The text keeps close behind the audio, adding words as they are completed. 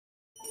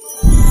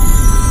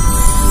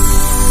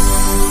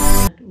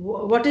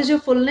What is your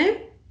full name?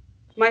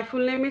 My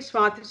full name is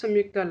Swati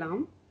Samyukta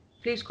Lam.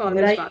 Please call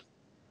Where me are Swati.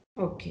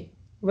 you? Okay.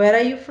 Where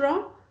are you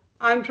from?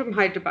 I'm from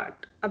Hyderabad.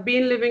 I've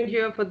been living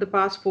here for the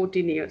past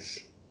 14 years.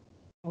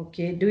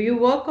 Okay. Do you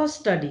work or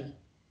study?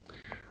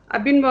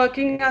 I've been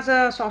working as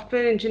a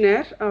software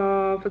engineer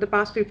for the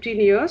past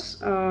 15 years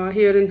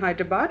here in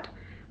Hyderabad.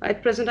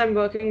 At present, I'm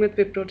working with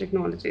Wipro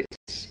Technologies.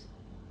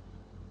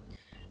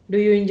 Do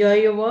you enjoy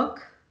your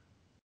work?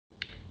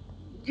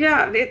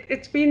 Yeah,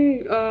 it's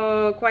been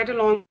quite a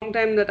long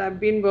time that I've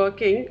been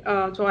working.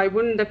 So I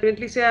wouldn't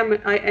definitely say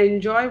I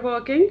enjoy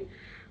working,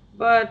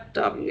 but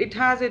it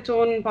has its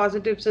own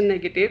positives and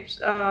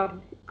negatives.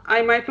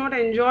 I might not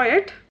enjoy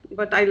it,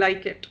 but I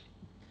like it.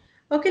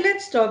 Okay,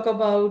 let's talk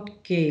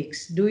about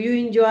cakes. Do you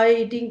enjoy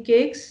eating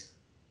cakes?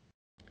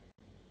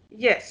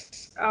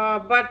 Yes,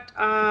 but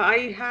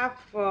I have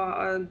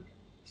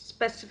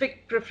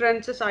specific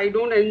preferences. I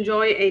don't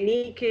enjoy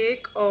any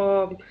cake.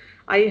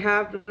 I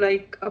have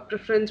like a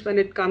preference when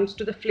it comes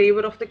to the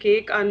flavor of the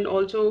cake and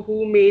also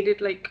who made it.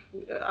 Like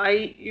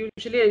I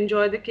usually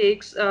enjoy the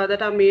cakes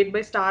that are made by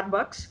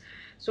Starbucks.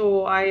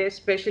 So I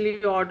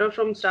especially order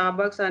from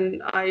Starbucks,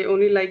 and I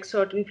only like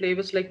certain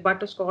flavors like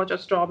butterscotch or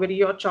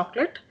strawberry or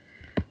chocolate.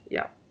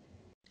 Yeah.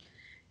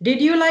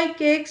 Did you like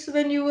cakes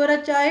when you were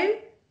a child?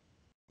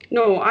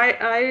 No,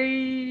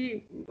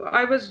 I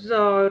was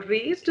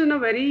raised in a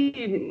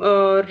very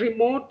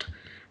remote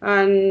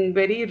and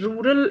very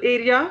rural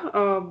area.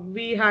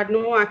 We had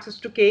no access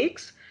to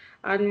cakes,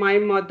 and my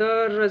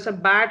mother is a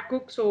bad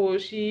cook, so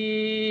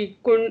she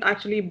couldn't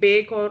actually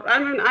bake. Or I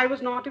mean, I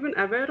was not even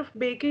aware of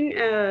baking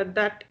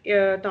that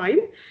time.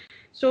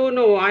 So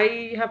no,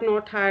 I have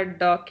not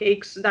had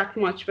cakes that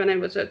much when I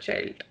was a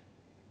child.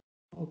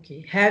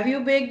 Okay. Have you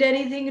baked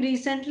anything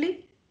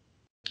recently?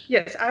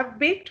 Yes, I've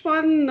baked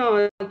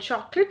one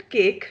chocolate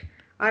cake.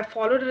 I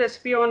followed a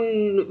recipe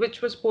on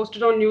which was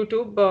posted on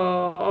YouTube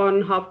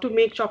on how to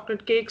make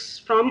chocolate cakes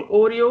from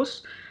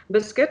Oreos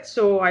biscuits.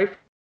 So I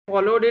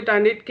followed it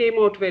and it came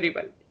out very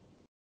well.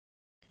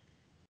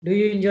 Do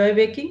you enjoy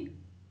baking?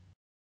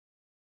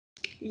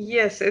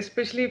 Yes,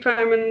 especially if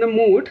I'm in the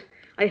mood.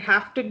 I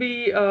have to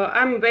be,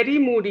 I'm very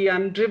moody.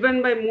 I'm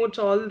driven by moods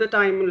all the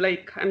time.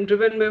 Like I'm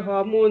driven by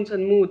hormones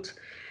and moods.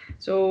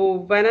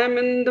 So when I'm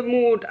in the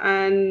mood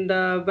and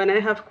when I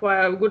have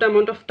quite a good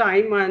amount of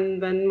time and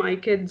when my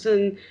kids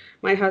and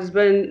my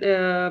husband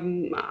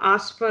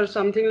ask for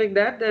something like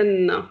that,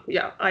 then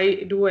yeah,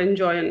 I do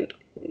enjoy and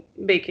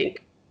baking.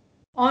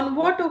 On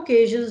what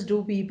occasions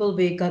do people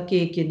bake a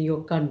cake in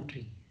your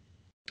country?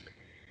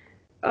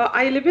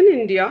 I live in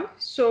India,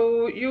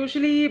 so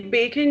usually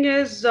baking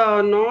is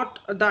not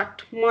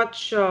that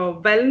much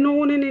well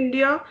known in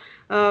India.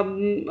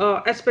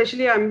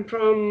 Especially I'm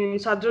from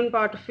southern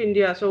part of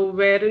India, so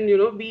wherein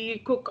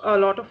we cook a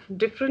lot of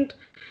different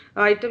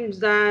items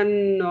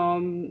than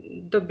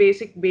the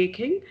basic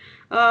baking.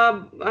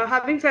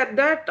 Having said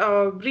that,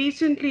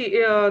 recently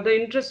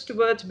the interest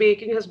towards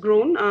baking has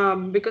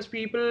grown because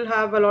people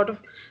have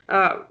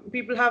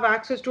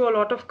access to a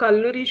lot of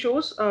culinary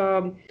shows.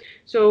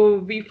 So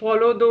we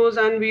follow those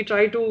and we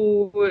try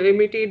to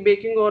imitate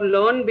baking or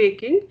learn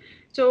baking.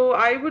 So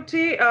I would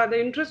say the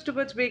interest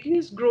towards baking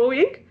is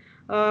growing.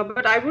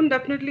 But I wouldn't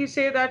definitely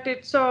say that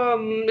it's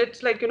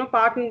like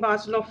part and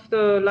parcel of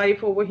the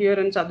life over here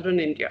in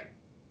southern India.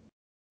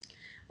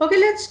 Okay,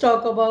 let's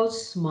talk about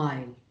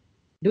smile.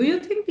 Do you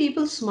think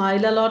people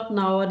smile a lot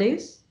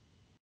nowadays?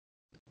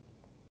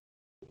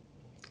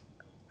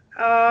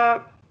 Uh,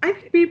 I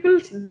think people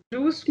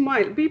do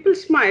smile. People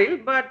smile,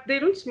 but they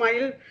don't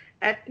smile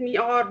at me.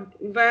 Or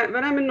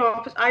when I'm in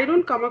office, I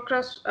don't come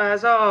across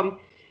as a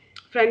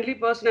friendly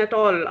person at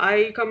all.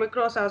 I come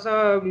across as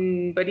a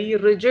very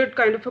rigid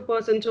kind of a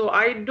person. So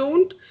I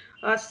don't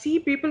see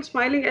people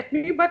smiling at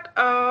me, but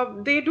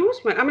they do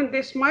smile. I mean,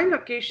 they smile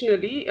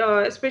occasionally,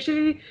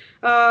 especially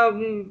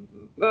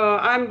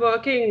I'm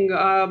working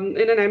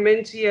in an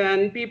MNC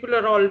and people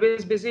are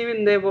always busy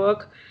in their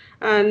work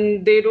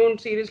and they don't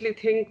seriously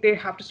think they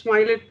have to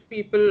smile at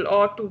people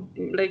or to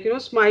like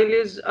smile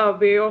is a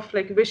way of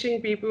like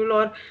wishing people.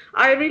 Or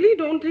I really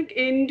don't think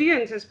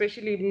Indians,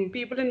 especially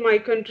people in my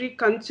country,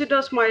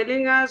 consider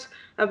smiling as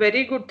a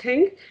very good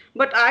thing,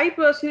 but I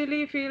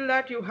personally feel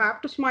that you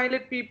have to smile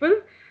at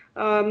people,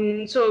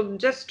 so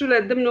just to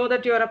let them know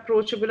that you're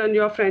approachable and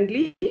you're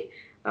friendly,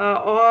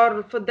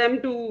 or for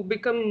them to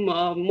become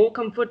more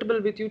comfortable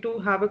with you to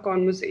have a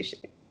conversation.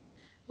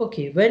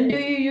 Okay, when do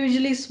you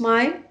usually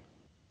smile?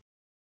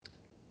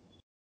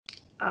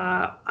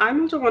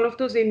 I'm also one of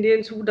those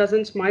Indians who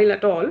doesn't smile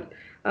at all,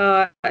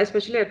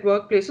 especially at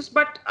workplaces.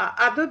 But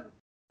other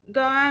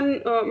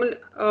than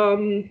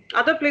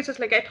other places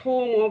like at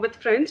home or with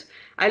friends,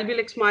 I'll be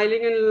like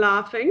smiling and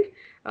laughing.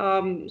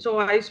 So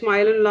I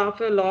smile and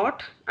laugh a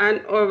lot,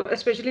 and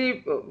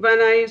especially when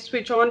I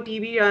switch on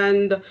TV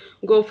and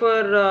go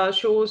for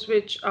shows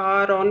which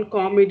are on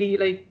comedy,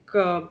 like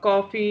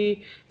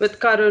Coffee with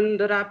Karan,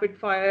 the Rapid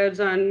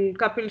Fires, and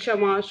Kapil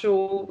Sharma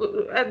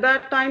show. At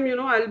that time,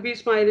 I'll be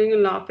smiling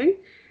and laughing.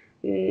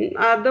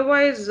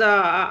 Otherwise,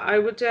 I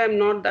would say I'm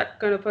not that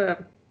kind of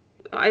a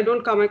I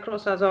don't come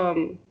across as a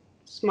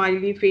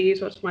smiley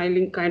face or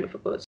smiling kind of a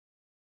person.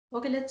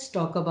 Okay, let's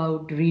talk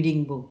about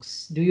reading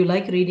books. Do you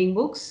like reading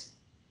books?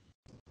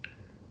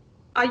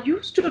 I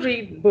used to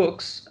read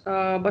books,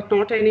 but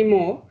not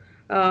anymore.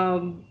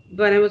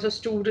 When I was a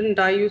student,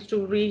 I used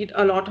to read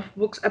a lot of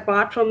books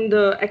apart from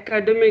the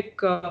academic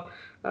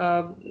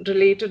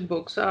related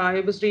books.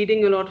 I was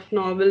reading a lot of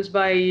novels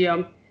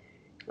by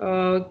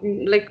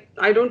like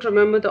I don't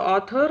remember the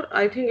author.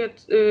 I think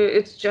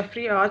it's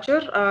Jeffrey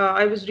Archer.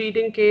 I was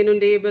reading Cain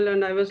and Abel,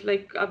 and I was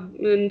like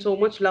in so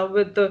much love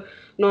with the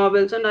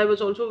novels. And I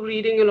was also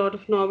reading a lot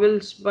of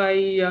novels by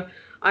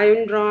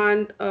Ayn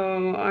Rand,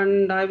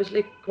 and I was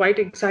like quite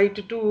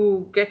excited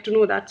to get to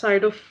know that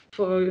side of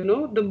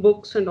the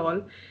books and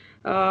all.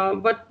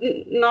 But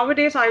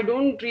nowadays, I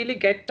don't really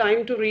get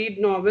time to read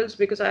novels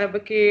because I have a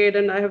kid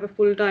and I have a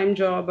full-time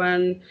job,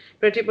 and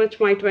pretty much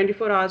my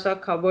 24 hours are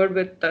covered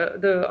with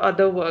the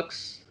other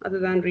works other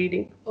than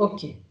reading.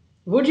 Okay.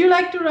 Would you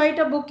like to write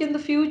a book in the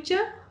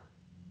future?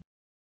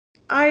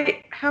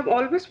 I have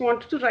always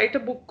wanted to write a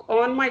book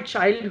on my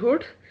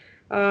childhood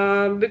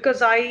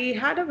because I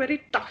had a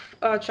very tough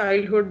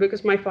childhood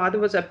because my father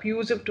was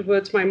abusive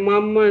towards my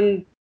mom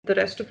and the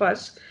rest of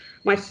us,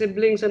 my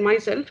siblings and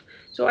myself.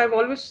 So I've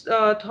always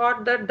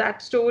thought that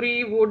that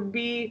story would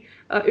be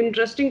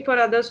interesting for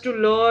others to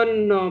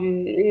learn,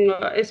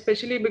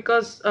 especially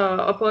because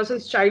a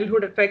person's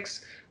childhood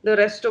affects the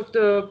rest of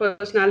the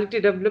personality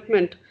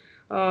development.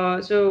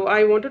 So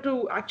I wanted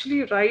to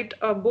actually write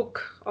a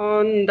book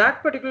on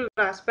that particular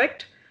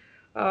aspect.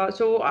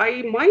 So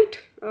I might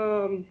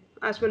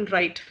as well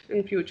write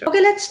in future.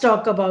 Okay, let's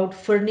talk about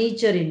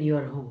furniture in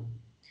your home.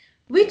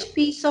 Which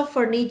piece of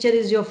furniture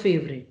is your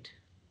favorite?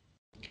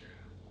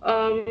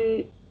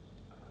 Um,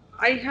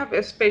 I have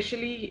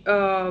especially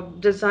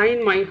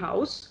designed my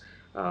house.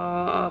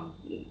 Uh,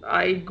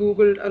 I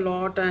googled a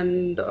lot,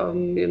 and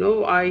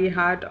I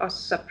had a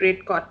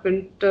separate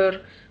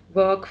carpenter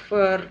work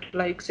for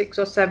like 6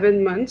 or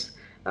 7 months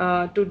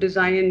to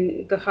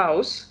design the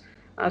house.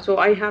 So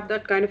I have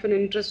that kind of an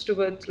interest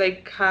towards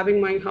like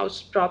having my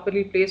house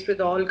properly placed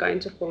with all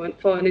kinds of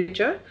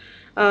furniture.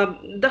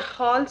 The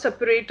hall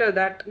separator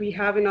that we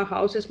have in our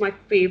house is my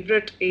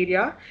favorite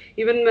area.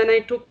 Even when I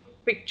took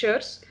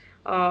pictures,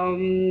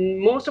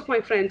 most of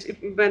my friends,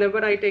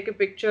 whenever I take a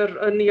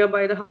picture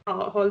nearby the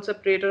hall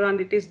separator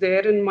and it is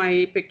there in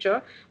my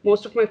picture,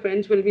 most of my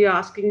friends will be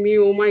asking me,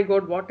 "Oh my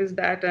God, what is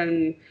that?"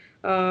 And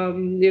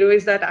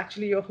is that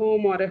actually your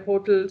home or a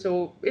hotel?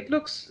 So it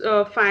looks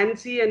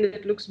fancy and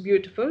it looks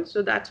beautiful.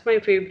 So that's my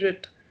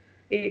favorite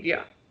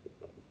area,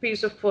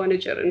 piece of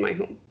furniture in my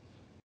home.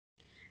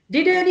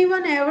 Did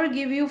anyone ever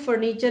give you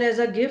furniture as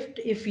a gift?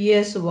 If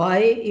yes, why?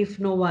 If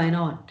no, why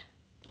not?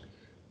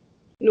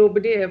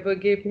 Nobody ever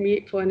gave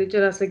me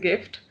furniture as a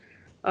gift.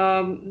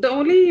 The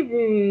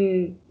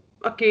only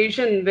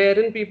occasion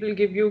wherein people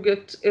give you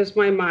gifts is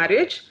my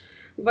marriage,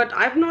 but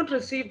I've not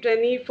received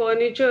any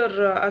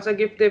furniture as a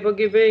gift. They were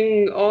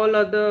giving all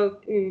other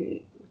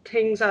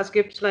things as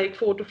gifts like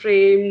photo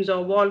frames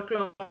or wall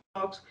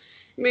clocks.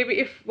 Maybe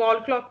if wall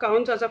clock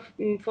counts as a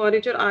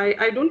furniture,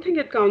 I don't think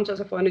it counts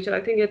as a furniture.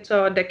 I think it's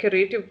a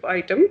decorative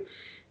item.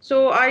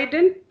 So I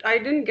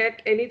didn't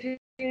get anything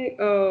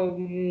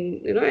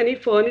any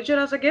furniture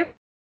as a gift,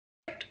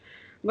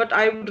 but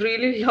I would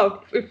really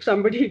love if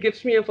somebody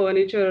gives me a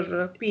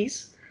furniture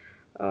piece.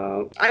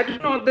 I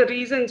don't know the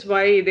reasons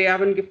why they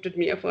haven't gifted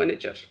me a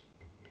furniture.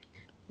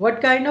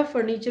 What kind of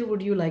furniture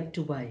would you like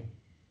to buy?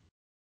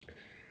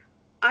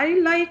 I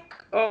like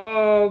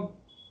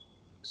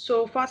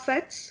sofa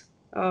sets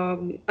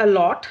a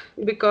lot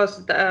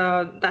because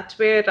that's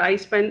where I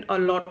spend a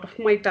lot of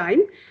my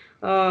time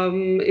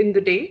in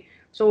the day.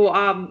 So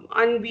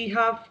and we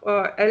have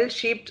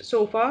L-shaped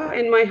sofa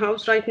in my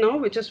house right now,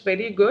 which is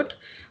very good.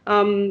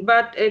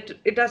 But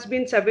it has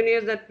been 7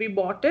 years that we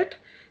bought it.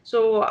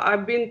 So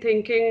I've been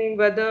thinking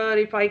whether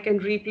if I can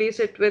replace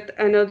it with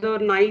another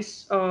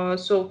nice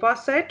sofa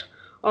set,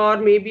 or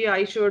maybe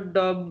I should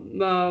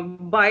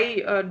buy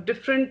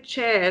different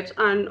chairs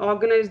and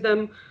organize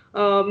them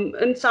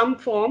in some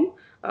form,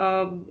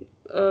 um,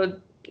 uh,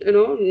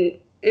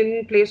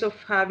 in place of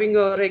having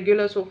a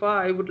regular sofa.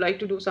 I would like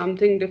to do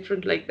something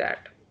different like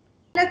that.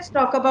 Let's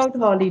talk about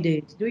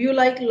holidays. Do you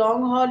like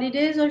long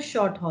holidays or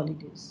short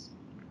holidays?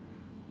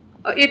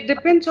 It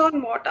depends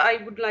on what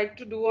I would like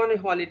to do on a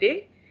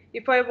holiday.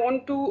 If I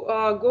want to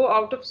go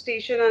out of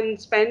station and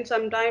spend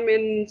some time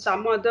in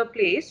some other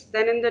place,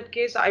 then in that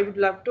case, I would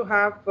love to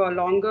have a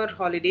longer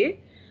holiday.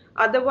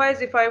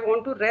 Otherwise, if I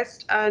want to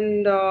rest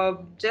and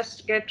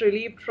just get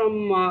relieved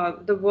from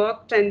the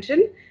work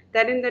tension,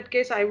 then in that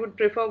case, I would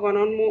prefer 1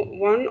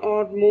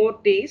 or more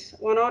days,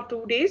 1 or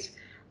 2 days,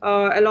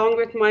 along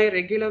with my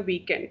regular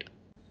weekend.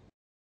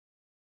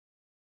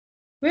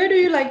 Where do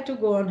you like to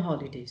go on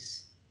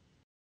holidays?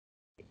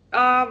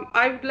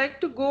 I would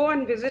like to go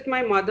and visit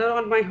my mother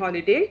on my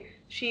holiday.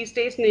 She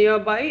stays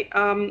nearby.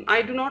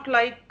 I do not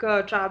like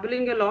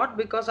traveling a lot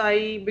because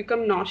I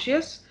become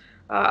nauseous.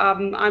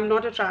 I'm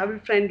not a travel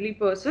friendly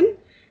person.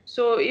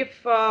 So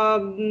if I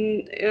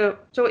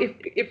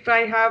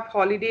have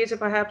holidays,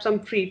 if I have some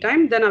free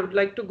time, then I would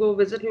like to go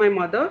visit my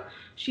mother.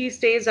 She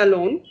stays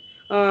alone,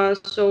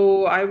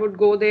 so I would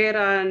go there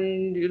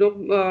and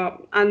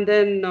and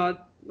then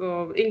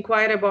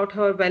inquire about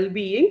her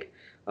well-being.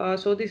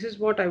 So this is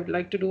what I would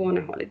like to do on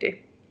a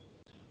holiday.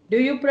 Do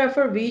you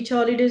prefer beach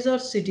holidays or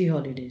city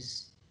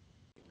holidays?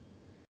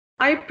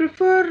 I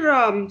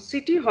prefer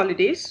city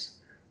holidays.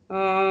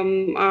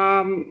 I'm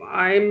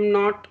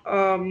not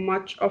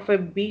much of a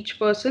beach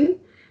person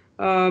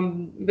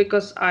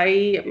because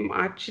I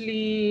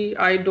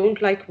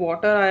don't like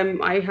water.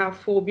 I have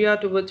phobia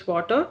towards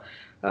water.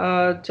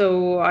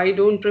 So I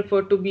don't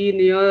prefer to be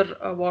near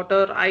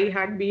water. I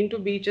had been to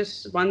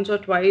beaches once or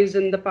twice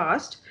in the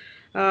past,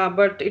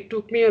 but it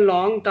took me a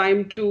long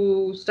time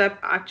to step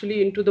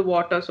actually into the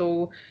water.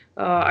 So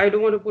I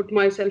don't want to put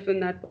myself in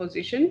that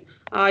position.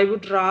 I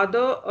would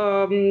rather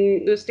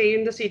stay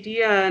in the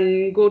city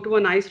and go to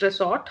a nice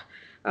resort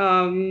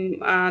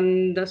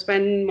and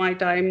spend my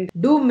time.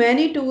 Do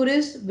many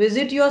tourists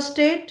visit your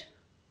state?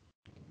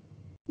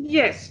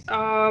 Yes,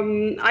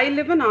 I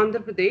live in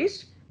Andhra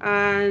Pradesh,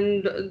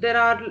 and there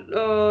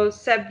are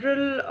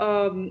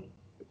several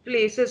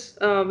places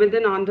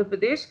within Andhra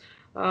Pradesh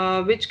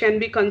which can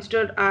be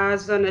considered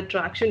as an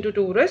attraction to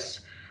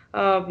tourists.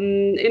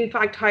 In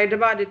fact,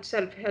 Hyderabad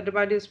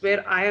is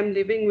where I am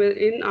living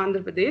in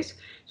Andhra Pradesh.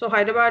 So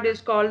Hyderabad is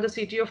called the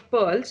city of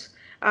pearls,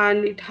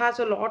 and it has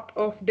a lot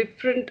of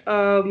different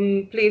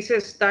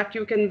places that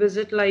you can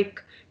visit.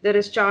 Like there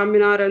is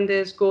Charminar and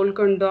there's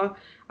Golconda,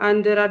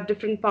 and there are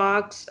different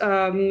parks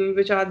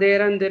which are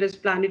there, and there is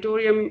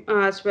planetarium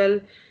as well.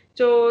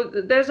 So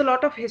there's a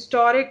lot of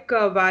historic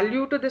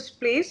value to this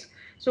place.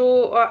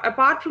 So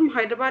apart from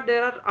Hyderabad,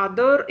 there are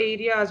other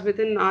areas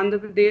within Andhra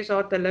Pradesh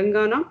or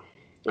Telangana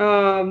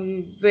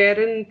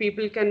wherein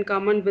people can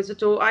come and visit.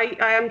 So I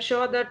am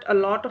sure that a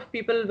lot of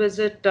people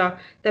visit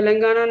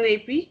Telangana and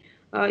AP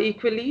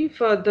equally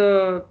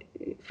for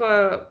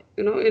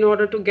in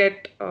order to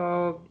get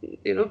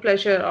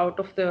pleasure out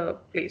of the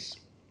place.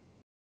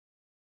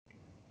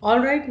 All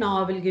right,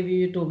 now I will give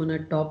you a 2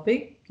 minute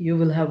topic. You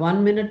will have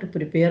 1 minute to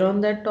prepare on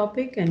that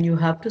topic and you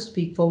have to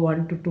speak for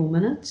 1 to 2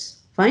 minutes.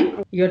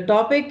 Fine? Your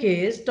topic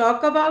is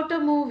talk about a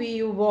movie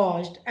you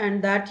watched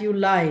and that you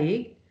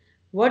liked.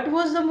 What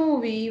was the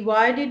movie?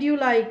 Why did you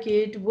like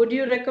it? Would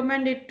you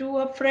recommend it to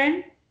a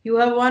friend? You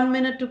have 1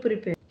 minute to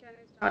prepare. Can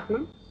I start,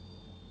 ma'am?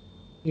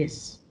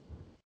 Yes.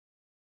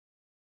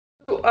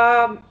 So,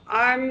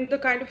 I'm the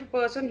kind of a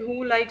person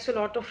who likes a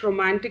lot of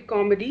romantic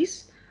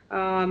comedies.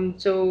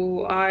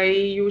 So I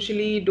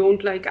usually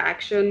don't like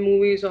action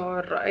movies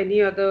or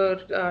any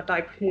other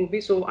type of movie.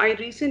 So I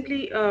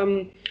recently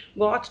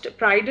watched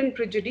Pride and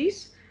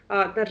Prejudice,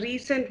 the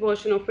recent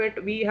version of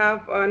it. We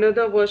have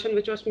another version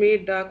which was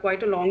made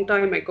quite a long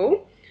time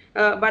ago.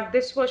 But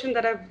this version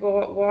that I've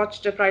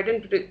watched, Pride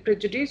and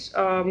Prejudice,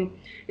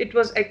 it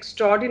was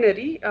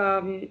extraordinary.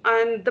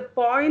 And the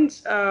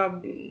points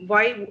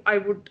why I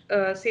would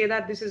say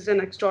that this is an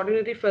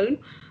extraordinary film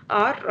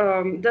are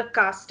the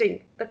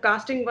casting. The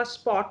casting was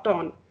spot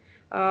on.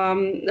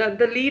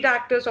 The lead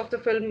actors of the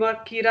film were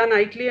Keira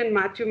Knightley and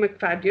Matthew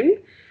McFadden.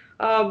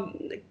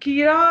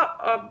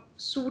 Kira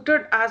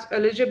suited as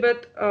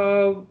Elizabeth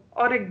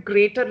on a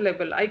greater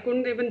level. I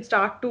couldn't even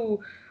start to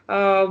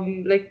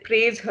like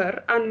praise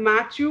her. And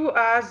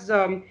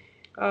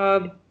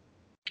uh,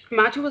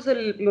 Matthew was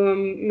a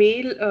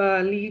male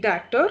lead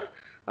actor.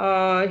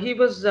 He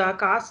was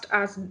cast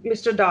as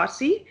Mr.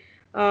 Darcy,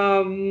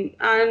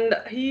 and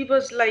he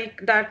was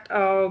like that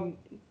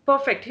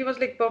perfect. He was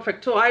like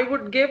perfect. So I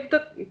would give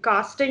the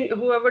casting,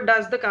 whoever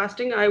does the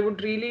casting, I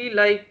would really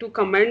like to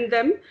commend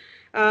them.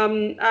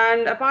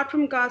 And apart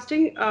from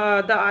casting,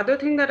 the other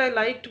thing that I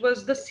liked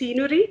was the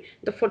scenery,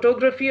 the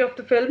photography of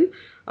the film.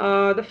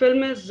 The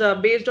film is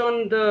based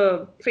on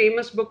the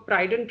famous book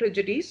Pride and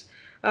Prejudice.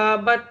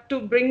 But to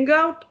bring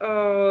out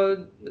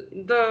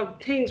the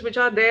things which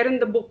are there in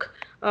the book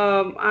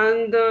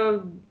and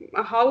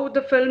how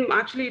the film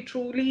actually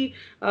truly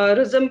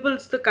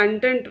resembles the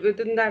content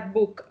within that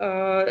book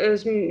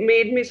is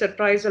made me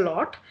surprise a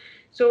lot.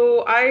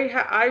 So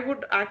I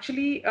would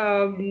actually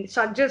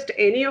suggest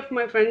any of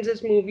my friends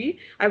this movie.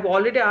 I've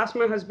already asked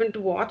my husband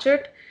to watch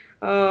it,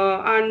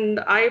 and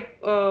I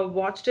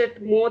watched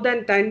it more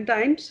than 10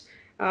 times.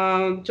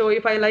 So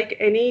if I like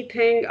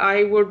anything,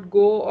 I would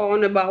go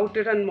on about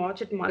it and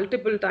watch it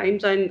multiple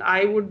times, and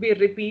I would be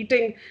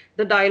repeating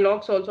the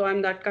dialogues also.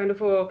 I'm that kind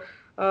of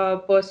a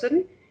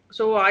person.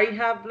 So I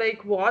have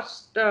like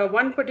watched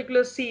one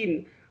particular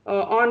scene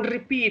on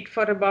repeat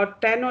for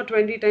about 10 or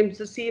 20 times,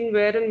 the scene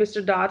wherein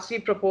Mr. Darcy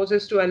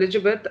proposes to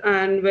Elizabeth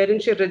and wherein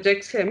she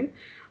rejects him.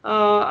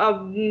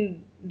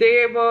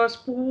 They were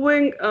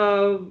spewing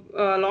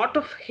a lot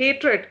of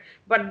hatred,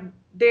 but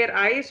their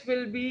eyes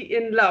will be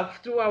in love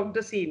throughout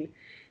the scene.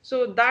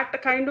 So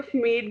that kind of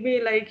made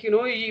me like,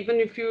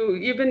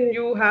 even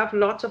you have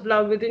lots of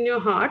love within your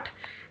heart,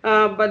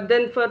 but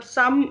then for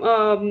some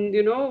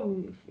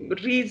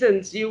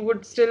reasons you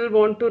would still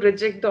want to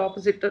reject the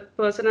opposite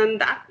person.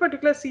 And that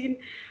particular scene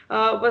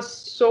was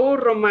so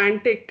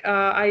romantic.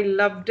 I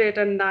loved it,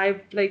 and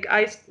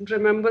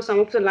remember some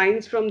of the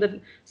lines from the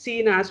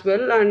scene as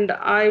well. And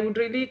I would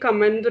really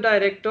commend the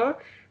director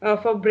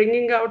for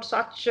bringing out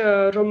such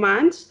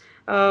romance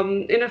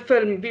in a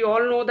film. We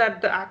all know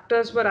that the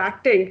actors were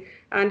acting,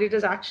 and it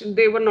is actually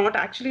they were not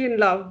actually in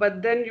love.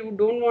 But then you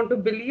don't want to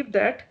believe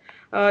that.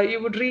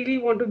 You would really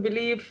want to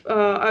believe.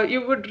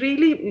 You would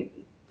really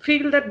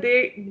feel that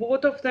they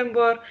both of them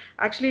were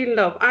actually in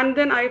love. And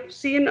then I've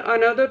seen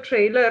another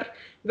trailer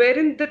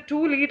wherein the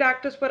two lead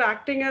actors were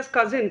acting as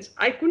cousins.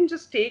 I couldn't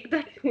just take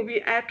that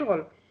movie at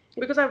all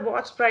because I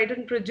watched Pride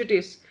and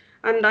Prejudice,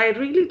 and I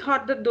really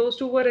thought that those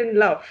two were in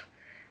love.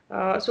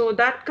 So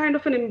that kind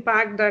of an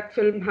impact that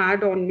film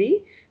had on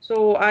me.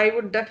 So I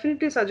would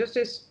definitely suggest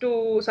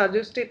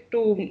it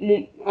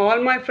to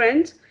all my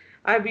friends.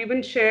 I've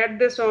even shared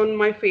this on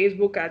my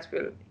Facebook as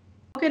well.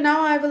 Okay,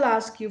 now I will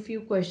ask you a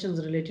few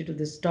questions related to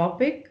this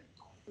topic.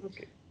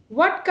 Okay.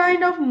 What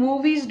kind of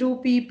movies do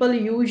people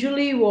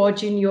usually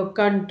watch in your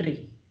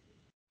country?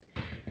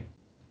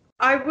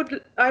 I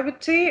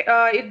would say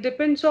it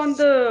depends on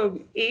the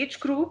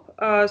age group.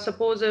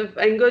 Suppose if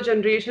younger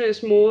generation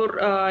is more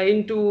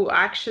into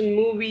action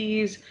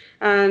movies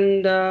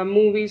and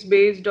movies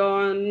based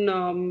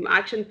on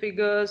action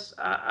figures,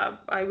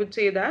 I would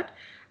say that.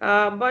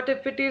 But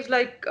if it is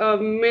like a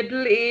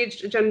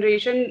middle-aged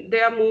generation, they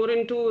are more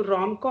into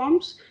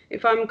rom-coms,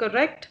 if I'm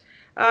correct.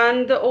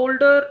 And the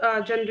older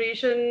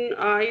generation,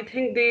 I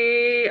think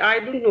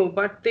I don't know,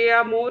 but they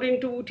are more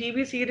into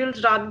TV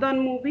serials rather than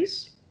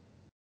movies.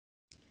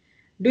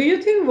 Do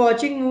you think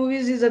watching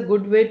movies is a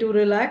good way to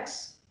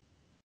relax?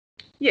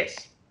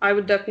 Yes, I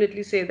would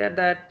definitely say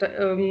that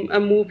a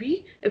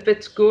movie, if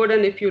it's good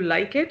and if you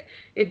like it,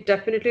 it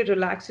definitely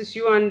relaxes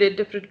you and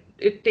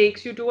it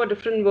takes you to a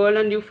different world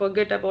and you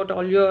forget about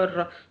all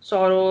your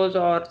sorrows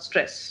or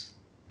stress.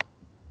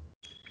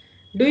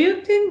 Do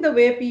you think the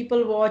way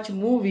people watch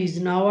movies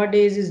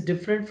nowadays is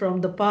different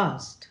from the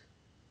past?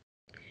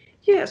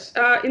 Yes,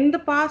 in the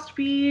past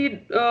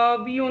we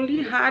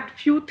only had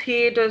few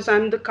theaters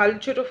and the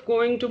culture of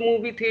going to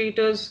movie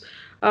theaters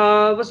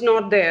was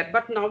not there.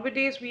 But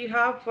nowadays we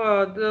have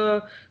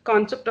the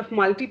concept of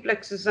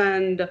multiplexes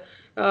and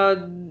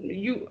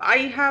I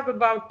have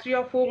about 3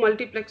 or 4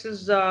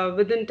 multiplexes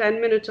within 10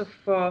 minutes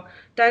of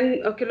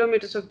 10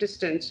 kilometers of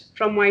distance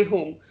from my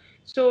home.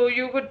 So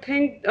you would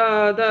think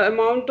the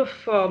amount of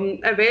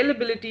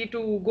availability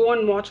to go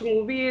and watch a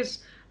movie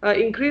is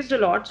increased a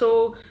lot.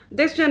 So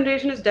this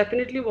generation is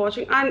definitely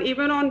watching, and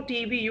even on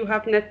TV, you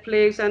have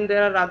Netflix, and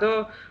there are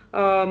other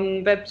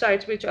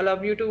websites which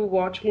allow you to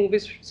watch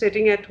movies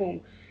sitting at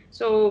home.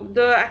 So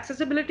the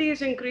accessibility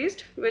is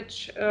increased,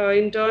 which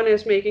in turn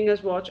is making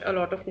us watch a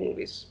lot of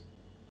movies.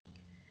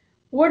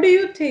 What do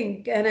you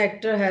think an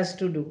actor has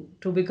to do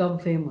to become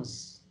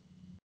famous?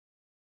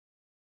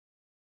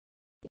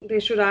 They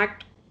should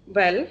act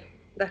well.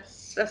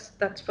 That's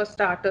for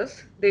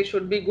starters. They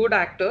should be good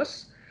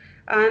actors,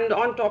 and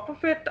on top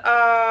of it,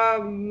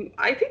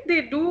 I think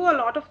they do a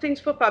lot of things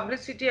for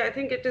publicity. I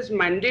think it is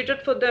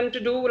mandated for them to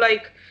do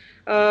like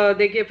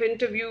they give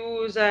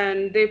interviews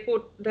and they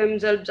put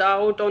themselves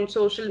out on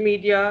social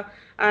media,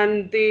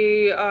 and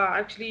they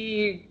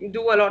actually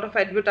do a lot of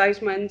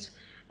advertisements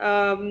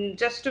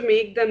just to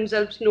make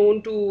themselves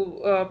known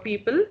to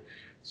people.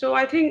 So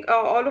I think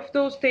all of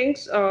those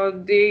things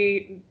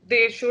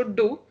they should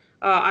do.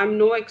 I'm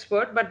no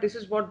expert, but this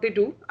is what they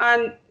do.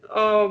 And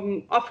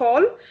of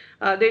all,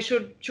 they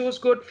should choose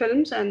good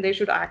films and they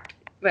should act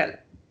well.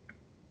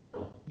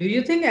 Do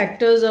you think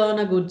actors earn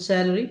a good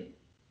salary?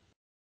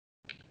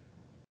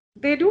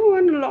 They do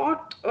earn a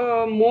lot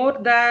more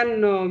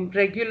than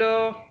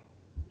regular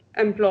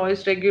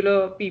employees,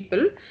 regular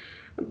people.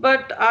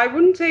 But I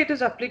wouldn't say it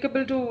is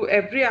applicable to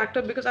every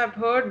actor because I've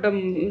heard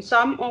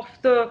some of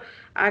the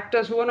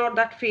actors who are not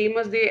that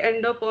famous, they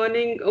end up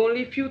earning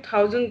only few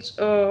thousands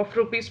of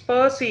rupees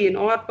per scene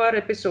or per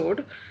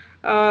episode.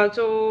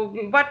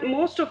 But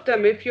most of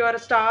them, if you are a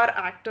star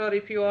actor,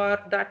 if you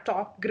are that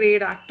top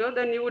grade actor,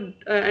 then you would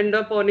end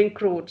up earning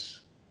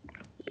crores.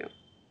 Yeah.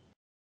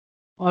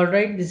 All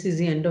right, this is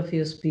the end of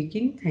your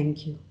speaking.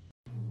 Thank you.